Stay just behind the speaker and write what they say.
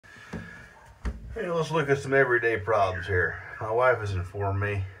Okay, let's look at some everyday problems here. My wife has informed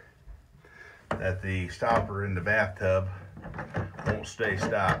me that the stopper in the bathtub won't stay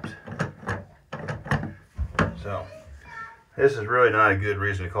stopped. So, this is really not a good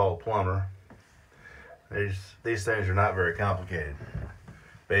reason to call a plumber. These things are not very complicated.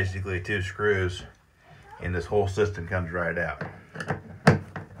 Basically 2 screws and this whole system comes right out.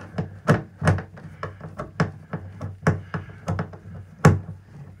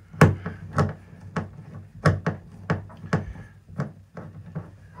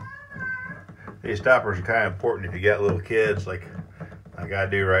 These stoppers are kind of important if you got little kids like I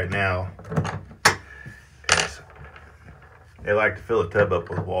do right now, because they like to fill the tub up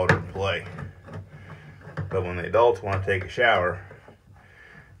with water and play. But when the adults want to take a shower,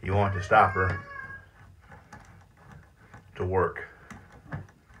 you want the stopper to work.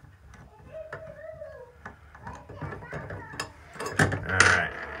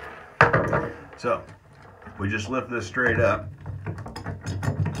 Alright, so we just lift this straight up.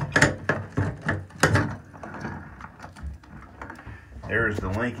 There's the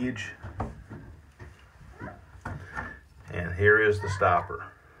linkage, and here is the stopper.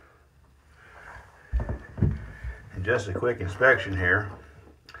 And just a quick inspection here,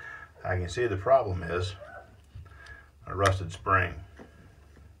 I can see the problem is a rusted spring.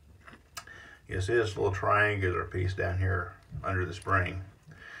 You see this little triangular piece down here under the spring.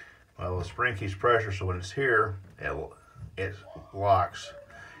 Well, the spring keeps pressure, so when it's here, it locks.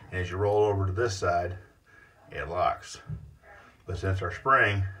 And as you roll over to this side, it locks. But since our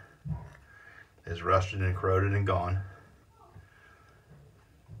spring is rusted and corroded and gone,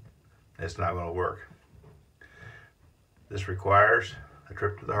 it's not going to work. This requires a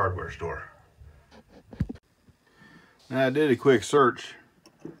trip to the hardware store. Now, I did a quick search,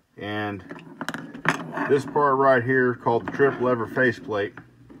 and this part right here, called the trip lever faceplate,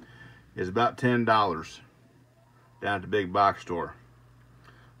 is about $10 down at the big box store.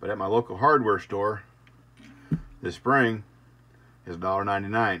 But at my local hardware store, this spring is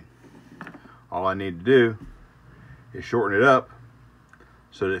 $1.99. All I need to do is shorten it up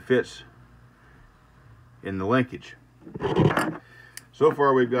so that it fits in the linkage. So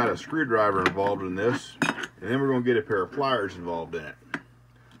far we've got a screwdriver involved in this, and then we're going to get a pair of pliers involved in it.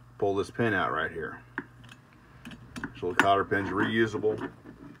 Pull this pin out right here. This little cotter pin's reusable,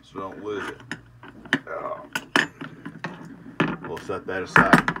 so don't lose it. Oh. We'll set that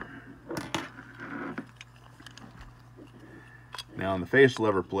aside. Now on the face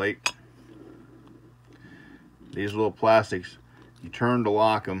lever plate, these little plastics, you turn to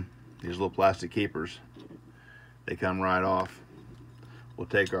lock them, these little plastic keepers, they come right off. We'll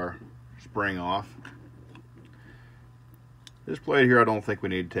take our spring off. This plate here I don't think we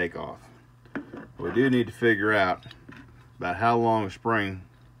need to take off. We do need to figure out about how long a spring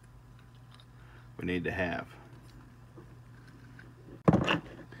we need to have.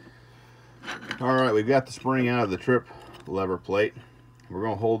 Alright, we've got the spring out of the trip lever plate. We're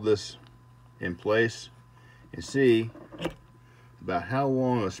going to hold this in place and see about how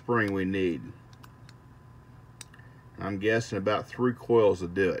long a spring we need. I'm guessing about 3 coils will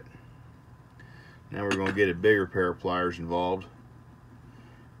do it. Now we're going to get a bigger pair of pliers involved.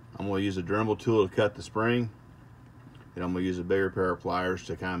 I'm going to use a Dremel tool to cut the spring, and I'm going to use a bigger pair of pliers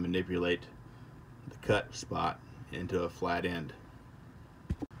to kind of manipulate the cut spot into a flat end.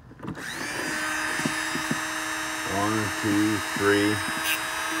 1, 2, 3.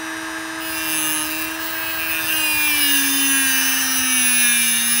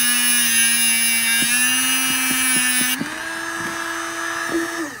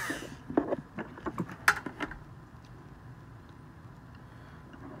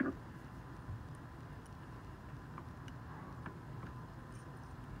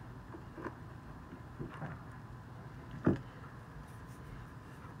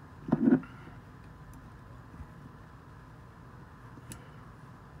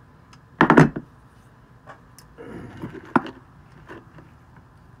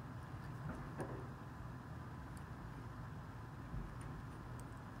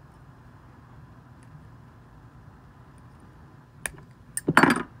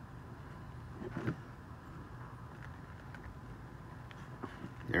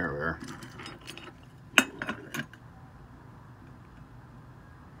 There we are.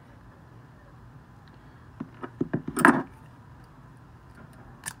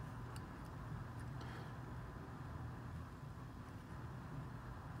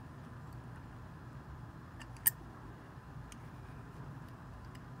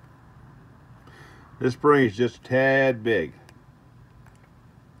 This spring is just a tad big.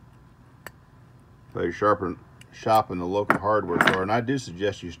 But you shop in the local hardware store, and I do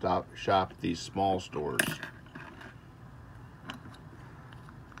suggest you shop at these small stores.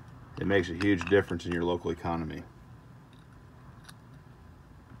 It makes a huge difference in your local economy.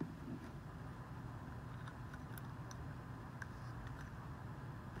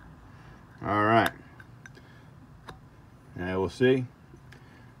 All right. Now we'll see.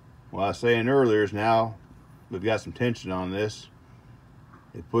 What I was saying earlier is now we've got some tension on this.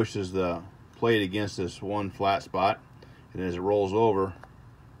 It pushes the plate against this one flat spot, and as it rolls over,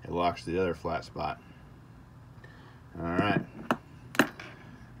 it locks the other flat spot. All right.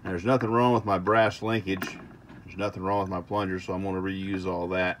 Now, there's nothing wrong with my brass linkage. There's nothing wrong with my plunger, so I'm going to reuse all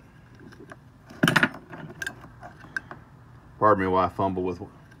that. Pardon me while I fumble with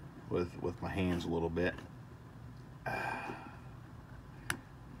my hands a little bit.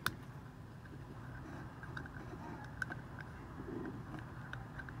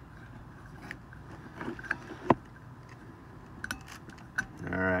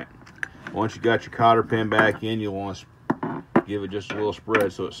 Alright, once you got your cotter pin back in, you'll want to give it just a little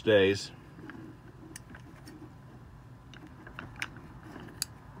spread so it stays.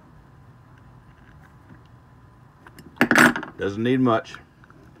 Doesn't need much,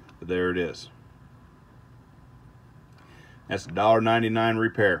 but there it is. That's $1.99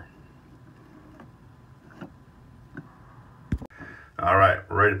 repair. All right,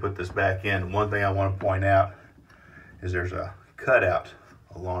 we're ready to put this back in. One thing I want to point out is there's a cutout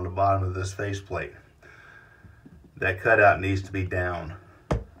along the bottom of this faceplate. That cutout needs to be down.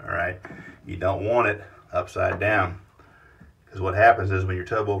 All right, you don't want it upside down, because what happens is when your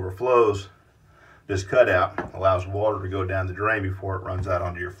tub overflows, this cutout allows water to go down the drain before it runs out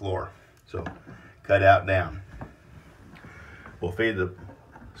onto your floor. So cutout down. We'll feed the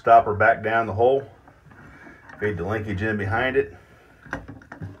stopper back down the hole, feed the linkage in behind it.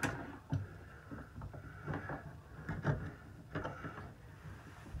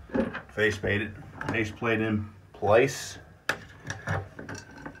 Faceplate in place.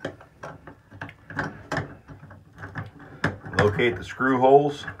 Locate the screw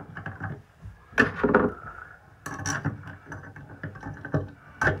holes.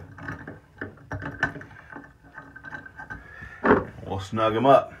 We'll snug them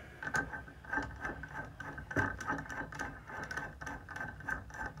up.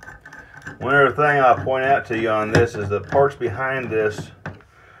 One other thing I'll point out to you on this is the parts behind this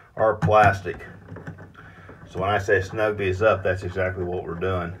are plastic. So when I say snug these up, that's exactly what we're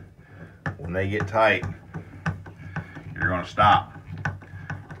doing. When they get tight, you're going to stop.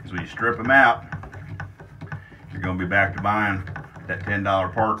 Because when you strip them out, you're going to be back to buying that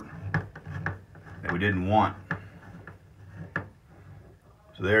 $10 part that we didn't want.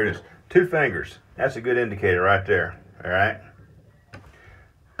 So there it is. 2 fingers. That's a good indicator right there. All right.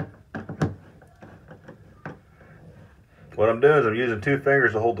 What I'm doing is I'm using 2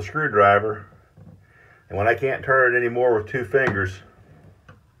 fingers to hold the screwdriver, and when I can't turn it anymore with 2 fingers,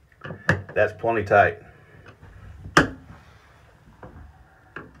 that's plenty tight. Look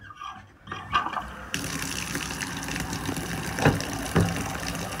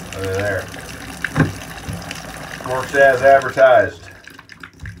at there. Works as advertised.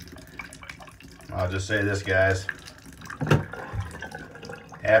 I'll just say this, guys.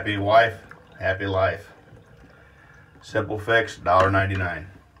 Happy wife, happy life. Simple fix, $1.99.